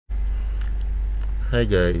Hi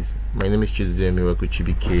guys, my name is Chizudemi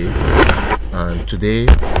Wakuchibike, and today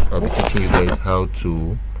I'll be teaching you guys how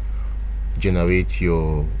to generate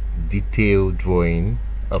your detailed drawing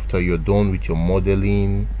after you're done with your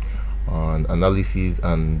modeling and analysis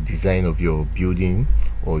and design of your building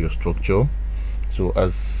or your structure. So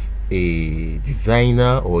as a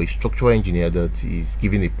designer or a structural engineer that is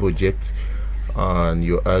given a project and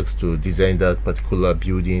you're asked to design that particular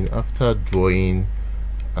building, after drawing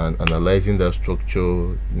and analyzing that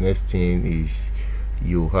structure, next thing is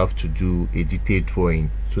you have to do a detailed drawing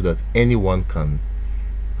so that anyone can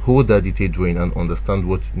hold that detailed drawing and understand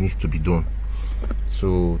what needs to be done.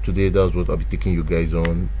 So today that's what I'll be taking you guys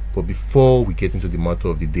on. But before we get into the matter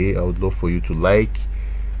of the day, I would love for you to like,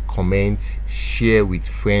 comment, share with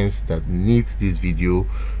friends that need this video,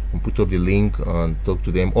 and put up the link and talk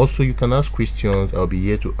to them. Also, you can ask questions. I'll be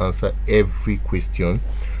here to answer every question.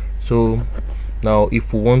 So now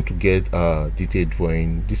if we want to get a detailed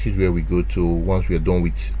drawing, this is where we go to once we are done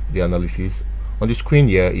with the analysis. On the screen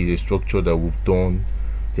here is a structure that we've done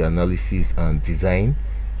the analysis and design,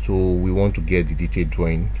 so we want to get the detailed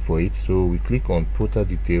drawing for it. So we click on Prota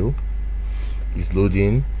Detail. It's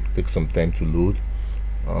loading, takes some time to load.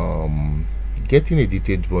 Getting a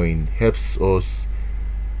detailed drawing helps us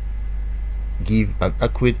give an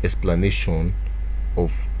accurate explanation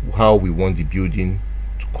of how we want the building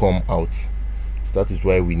to come out. That is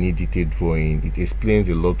why we need detailed drawing. It explains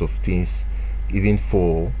a lot of things, even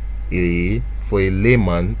for a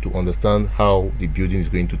layman to understand how the building is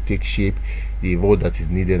going to take shape, the work that is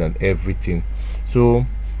needed, and everything. So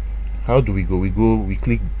how do we go? We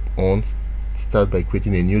click on start by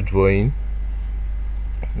creating a new drawing.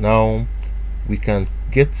 Now we can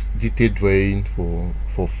get detailed drawing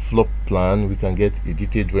for floor plan. We can get a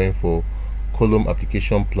detailed drawing for column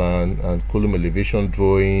application plan and column elevation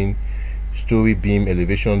drawing, story beam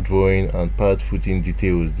elevation drawing, and part footing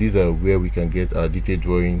details. These are where we can get our detailed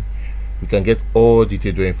drawing. We can get all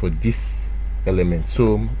detailed drawing for this element.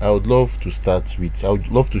 So I would love to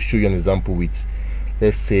show you an example with,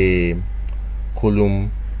 let's say,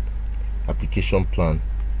 column application plan.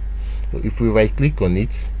 So if we right click on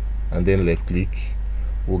it and then left click,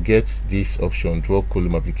 we'll get this option, draw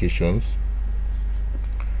column applications.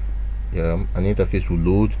 An interface will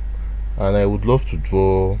load, and I would love to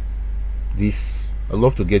draw this. I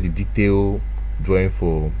love to get the detail drawing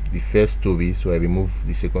for the first story, so I remove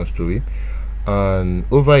the second story, and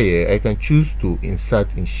over here I can choose to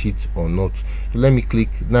insert in sheet or not. So let me click.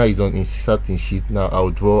 Now it's on insert in sheet. Now I'll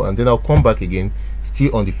draw, and then I'll come back again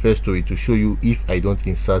still on the first story to show you if I don't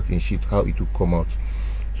insert in sheet how it will come out.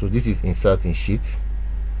 So this is insert in sheet,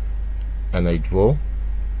 and I draw.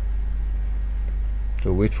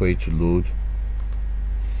 So wait for it to load.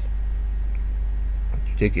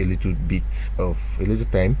 Take a little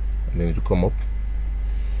time, and then it will come up.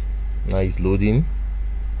 Now it's loading.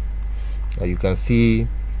 Now you can see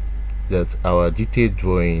that our detailed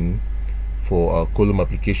drawing for our column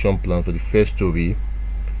application plan for the first story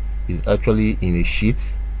is actually in a sheet.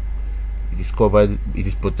 It is covered, it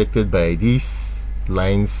is protected by these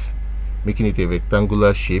lines, making it a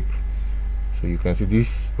rectangular shape. So you can see this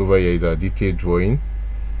over here is our detailed drawing.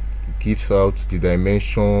 It gives out the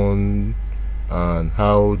dimension and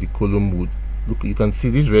how the column would look. You can see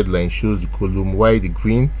this red line shows the column, while the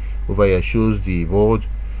green over here shows the board,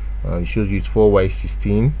 and it shows you it's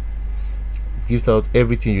 4x16. It gives out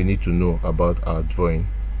everything you need to know about our drawing.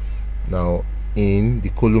 Now in the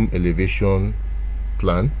column elevation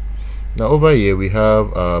plan, now over here we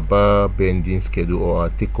have our bar bending schedule, or our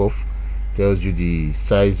takeoff. Tells you the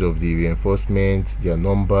size of the reinforcement, their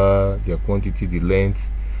number, their quantity, the length,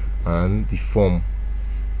 and the form.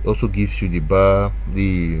 Also gives you the bar,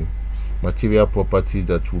 the material properties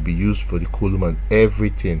that will be used for the column, and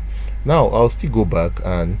everything. Now I'll still go back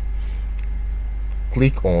and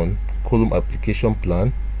click on column application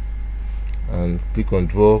plan and click on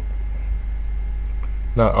draw.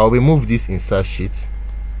 Now I'll remove this insert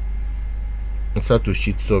to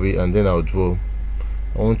sheet, sorry, and then I'll draw.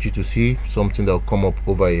 I want you to see something that will come up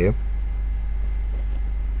over here.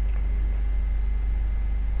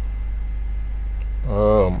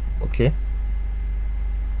 Okay,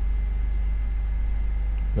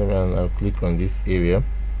 and I'll click on this area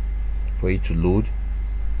for it to load.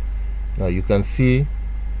 Now you can see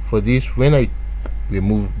for this, when I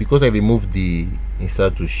because I removed the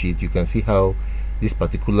insert to sheet, you can see how this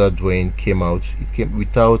particular drawing came out. It came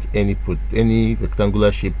without any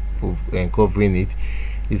rectangular shape and covering it.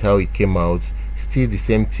 This is how it came out. Still the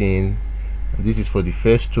same thing. This is for the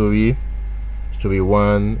first story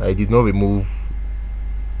 1. I did not remove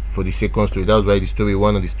for the second story. That's why the story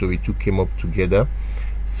 1 and the story 2 came up together.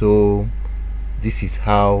 So this is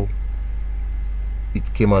how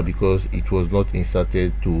it came out, because it was not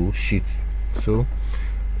inserted to sheet. So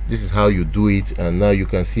this is how you do it. And now you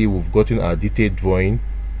can see we've gotten our detailed drawing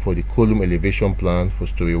for the column elevation plan for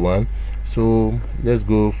story 1. So let's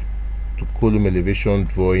go to column elevation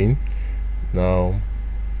drawing. Now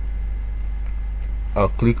I'll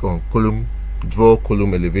click on column, draw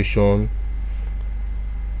column elevation.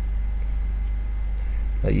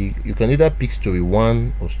 Now you can either pick story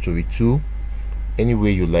 1 or story 2, any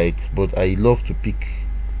way you like, but I love to pick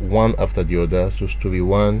one after the other. So story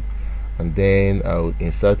 1, and then I'll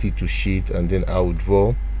insert it to sheet, and then I'll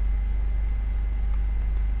draw.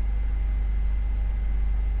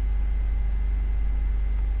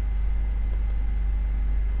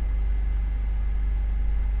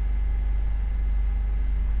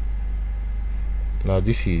 Now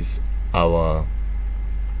this is our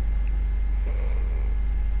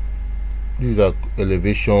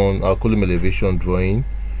elevation, our column elevation drawing,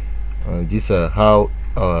 and these are how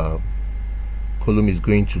our column is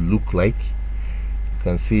going to look like. You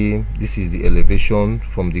can see this is the elevation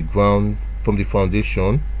from the ground, from the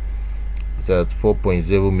foundation. It's at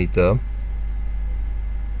 4.0 meter.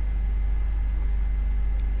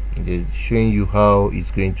 They're showing you how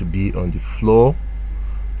it's going to be on the floor.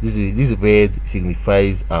 This red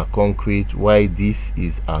signifies our concrete, while this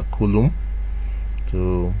is our column.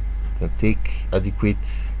 So you can take adequate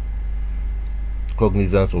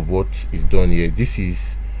cognizance of what is done here. This is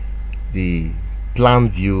the plan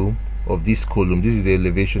view of this column. This is the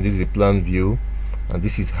elevation, this is the plan view, and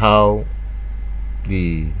this is how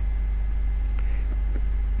the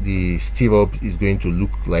stirrup is going to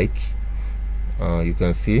look like. You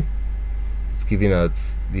can see it's given at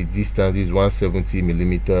the distance is 170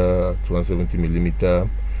 millimeter to 170 millimeter.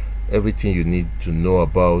 Everything you need to know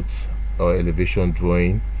about our elevation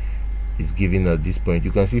drawing is given at this point.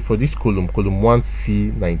 You can see for this column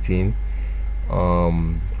 1C19,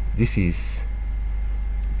 this is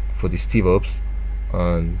for the stirrups,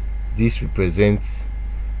 and this represents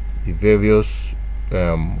the various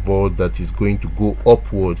rod that is going to go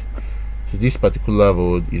upward. So this particular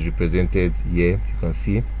rod is represented here, you can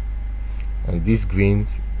see, and this green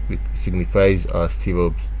signifies our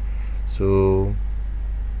stirrups. So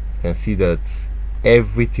you can see that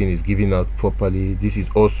everything is given out properly. This is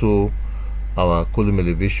also our column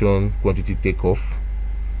elevation quantity takeoff.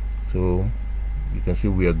 So you can see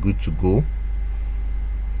we are good to go,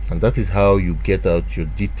 and that is how you get out your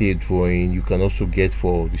detailed drawing. You can also get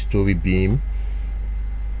for the story beam.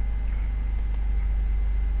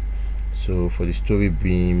 So for the story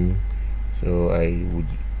beam, so I would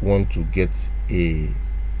want to get a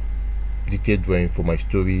detailed drawing for my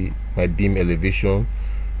beam elevation,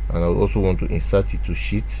 and I also want to insert it to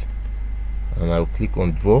sheet, and I'll click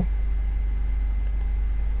on draw.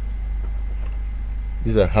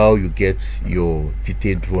 These are how you get your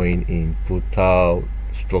detailed drawing in Prota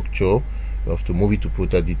Structure. You have to move it to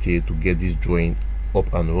Prota Detail to get this drawing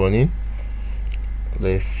up and running.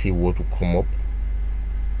 Let's see what will come up.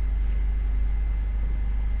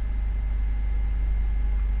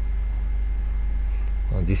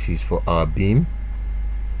 And this is for our beam.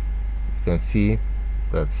 You can see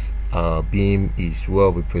that our beam is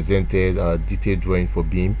well represented, our detailed drawing for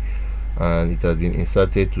beam, and it has been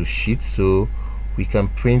inserted to sheet. So we can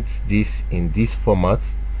print this in this format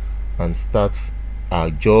and start our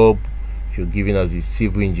job. If you're given as the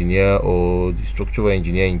civil engineer or the structural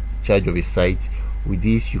engineer in charge of a site, with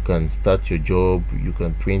this you can start your job. You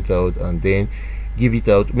can print out and then give it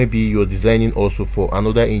out. Maybe you're designing also for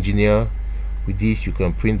another engineer. With this you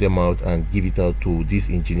can print them out and give it out to this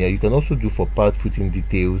engineer. You can also do for part footing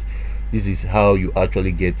details. This is how you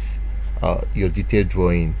actually get your detailed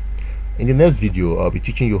drawing. In the next video I'll be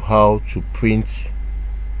teaching you how to print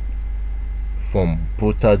from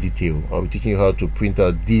Prota Detail. I'll be teaching you how to print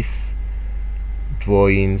out these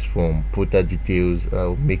drawings from Prota Details.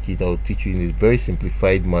 I'll teach you in a very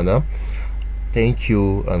simplified manner. Thank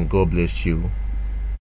you and God bless you.